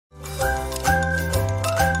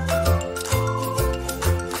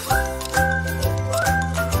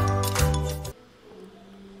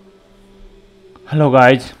Hello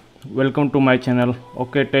guys, welcome to my channel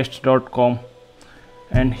oktest.com,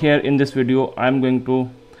 and here in this video I am going to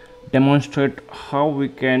demonstrate how we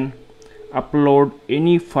can upload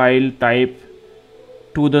any file type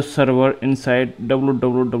to the server inside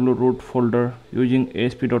wwwroot folder using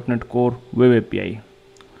ASP.NET Core Web API.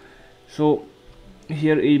 So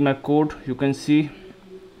here is my code. You can see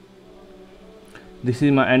this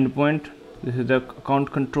is my endpoint, this is the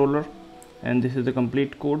account controller, and this is the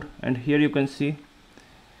complete code. And here you can see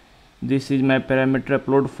this is my parameter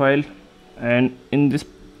upload file, and in this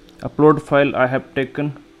upload file I have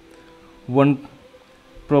taken one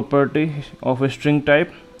property of a string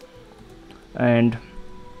type, and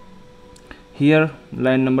here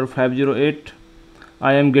line number 508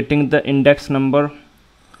 I am getting the index number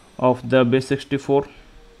of the base64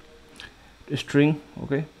 string.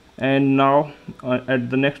 Okay, and now at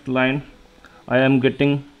the next line I am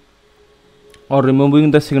getting or removing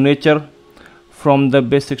the signature from the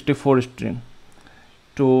base64 string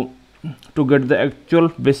to get the actual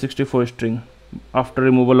base64 string after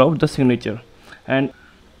removal of the signature. And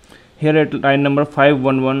here at line number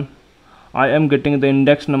 511 I am getting the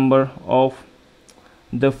index number of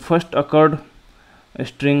the first occurred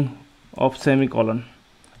string of semicolon,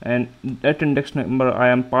 and that index number I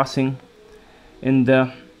am passing in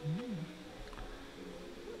the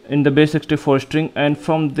base64 string, and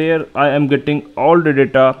from there I am getting all the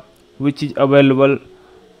data which is available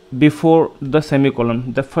before the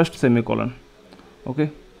semicolon, the first semicolon. Okay,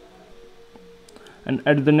 and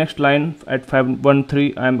at the next line at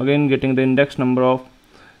 513 I am again getting the index number of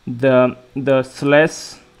the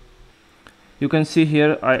slash. You can see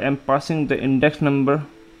here I am passing the index number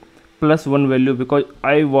plus one value because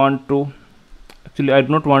I want to I do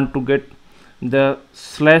not want to get the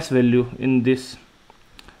slash value in this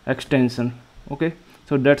extension. Okay,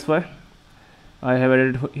 so that's why I have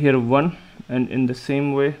added here 1, and in the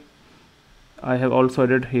same way I have also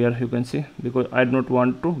added here, you can see, because I do not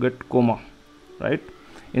want to get comma right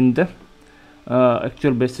in the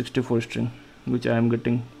actual base64 string which I am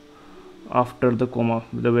getting after the comma,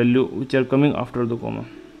 the value which are coming after the comma.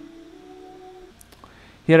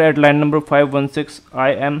 Here at line number 516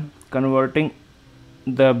 I am converting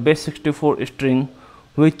the base64 string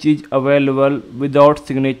which is available without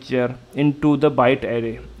signature into the byte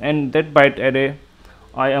array, and that byte array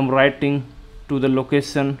I am writing to the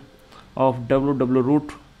location of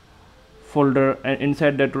wwwroot folder, and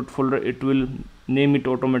inside that root folder it will name it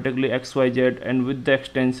automatically XYZ, and with the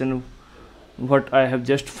extension what I have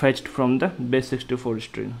just fetched from the base64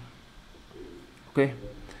 string. Okay,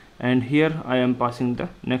 and here I am passing the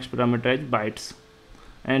next parameter as bytes,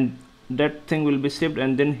 and that thing will be saved,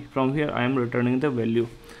 and then from here I am returning the value.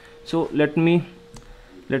 So let me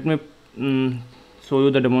show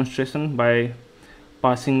you the demonstration by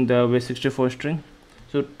passing the base64 string.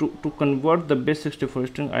 So to convert the base64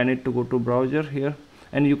 string I need to go to browser here,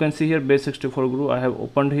 and you can see here base64 group I have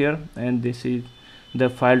opened here, and this is the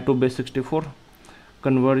file to base64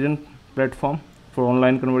 conversion platform for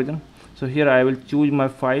online conversion. So here I will choose my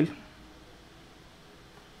file,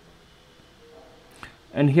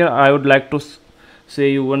 and here I would like to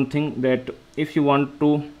say you one thing, that if you want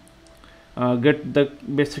to get the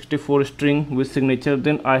base64 string with signature,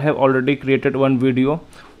 then I have already created one video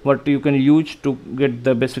what you can use to get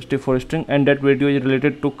the base64 string, and that video is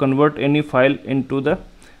related to convert any file into the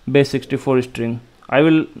base64 string. I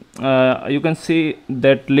will you can see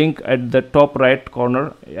that link at the top right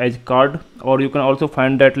corner as card, or you can also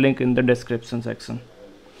find that link in the description section.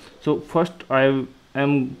 So first I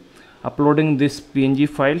am uploading this PNG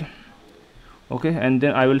file. Okay, and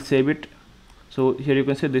then I will save it. So here you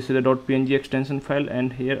can see this is a .png extension file,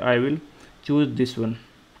 and here I will choose this one.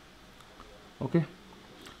 Okay,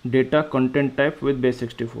 data content type with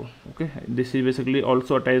base64. Okay, this is basically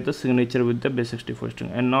also attach the signature with the base64 string,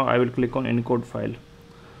 and now I will click on encode file.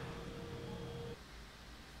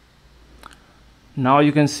 Now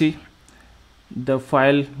you can see the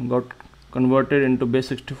file got converted into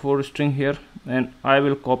base64 string here, and I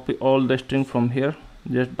will copy all the string from here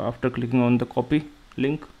just after clicking on the copy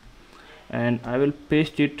link, and I will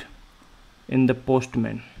paste it in the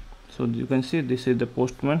postman. So you can see this is the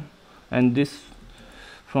postman, and this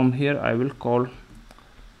from here I will call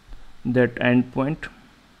that endpoint.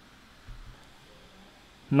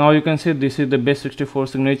 Now you can see this is the base64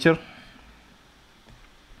 signature,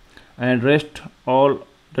 and rest all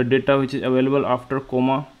the data which is available after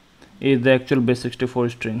comma is the actual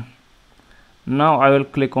base64 string. Now I will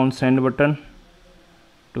click on send button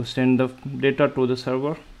to send the data to the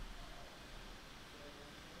server.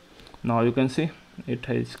 Now you can see it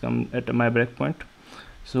has come at my breakpoint.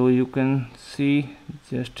 So you can see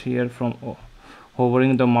just here from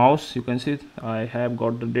hovering the mouse, you can see I have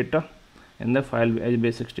got the data in the file as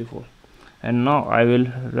base64. And now I will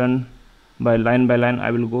run by line. I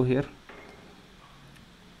will go here,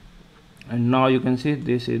 and now you can see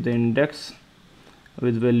this is the index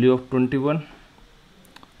with value of 21,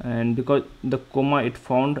 and because the comma it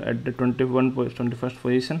found at the 21st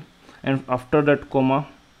position, and after that comma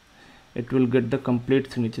it will get the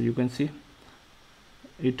complete signature. You can see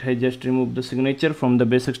it has just removed the signature from the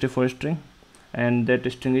base64 string, and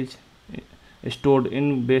that string is stored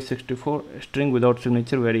in base64 string without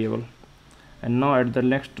signature variable. And now at the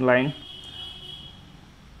next line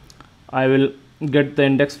I will get the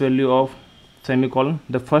index value of semicolon,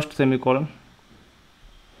 the first semicolon.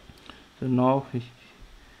 So now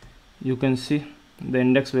you can see the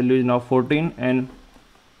index value is now 14,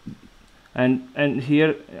 and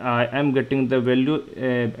here I am getting the value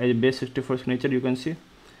as base64 signature. You can see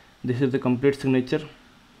this is the complete signature,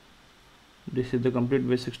 this is the complete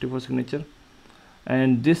base64 signature,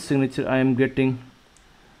 and this signature I am getting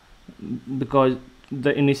because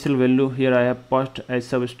the initial value here I have passed as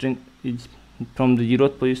substring is from the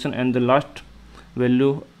 0th position, and the last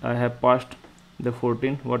value I have passed the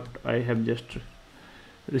 14 what I have just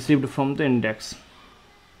received from the index.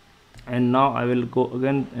 And now I will go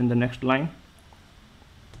again in the next line.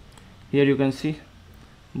 Here you can see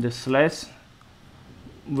the slash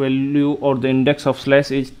value or the index of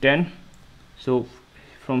slash is 10. So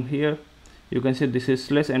from here you can see this is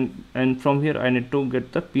slash, and from here I need to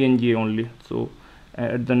get the PNG only. So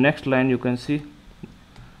at the next line you can see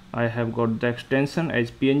I have got the extension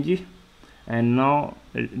as PNG, and now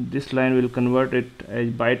this line will convert it as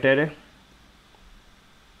byte array.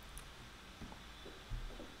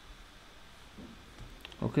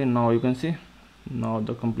 Okay, now you can see now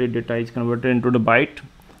the complete data is converted into the byte,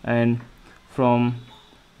 and from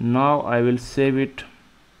now I will save it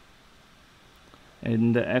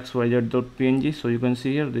in the xyz.png. so you can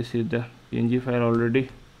see here this is the PNG file already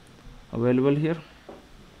available here.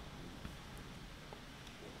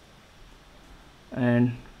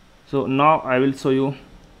 And so now I will show you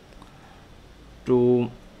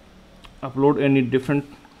to upload any different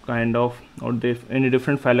kind of or any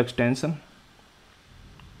different file extension.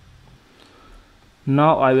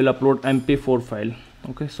 Now I will upload mp4 file.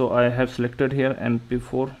 Okay, so I have selected here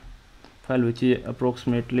mp4 file which is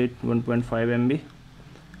approximately 1.5 MB,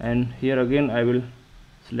 and here again I will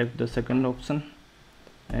select the second option,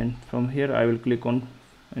 and from here I will click on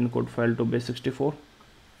encode file to base64.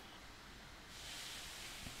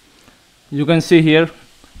 You can see here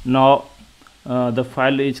now the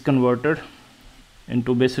file is converted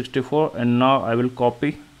into base64, and now I will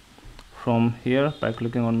copy from here by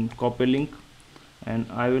clicking on copy link, and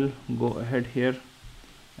I will go ahead here,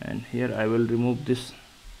 and here I will remove this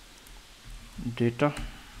data.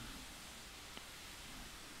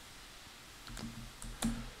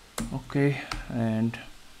 Okay, and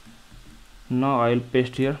now I will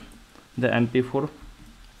paste here the mp4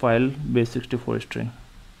 file base64 string.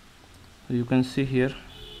 So you can see here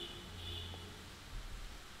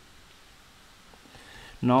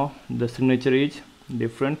now the signature is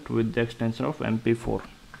different with the extension of mp4.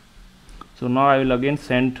 So now I will again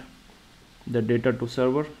send the data to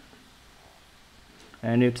server,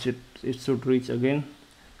 and it should reach again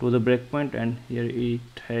to the breakpoint, and here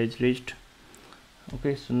it has reached.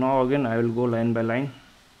 Okay, so now again I will go line by line.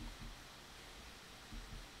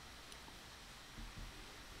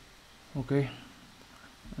 Okay,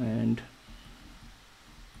 and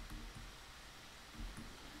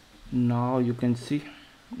now you can see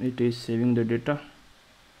it is saving the data.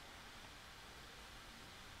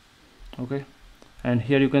 Okay, and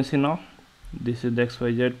here you can see now this is the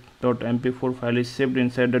xyz.mp4 file is saved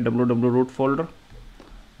inside the wwwroot folder,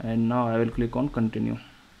 and now I will click on continue.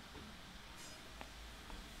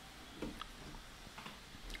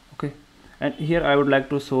 Okay, and here I would like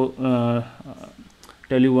to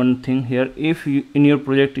tell you one thing here. If you in your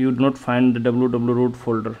project you do not find the wwwroot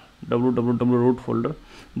folder,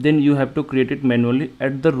 then you have to create it manually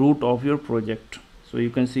at the root of your project. So you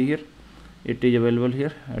can see here it is available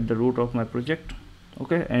here at the root of my project.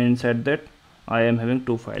 Okay, and inside that I am having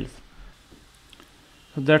two files.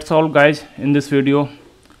 So that's all guys in this video.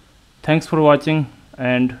 Thanks for watching,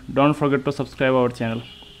 and don't forget to subscribe our channel.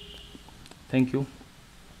 Thank you.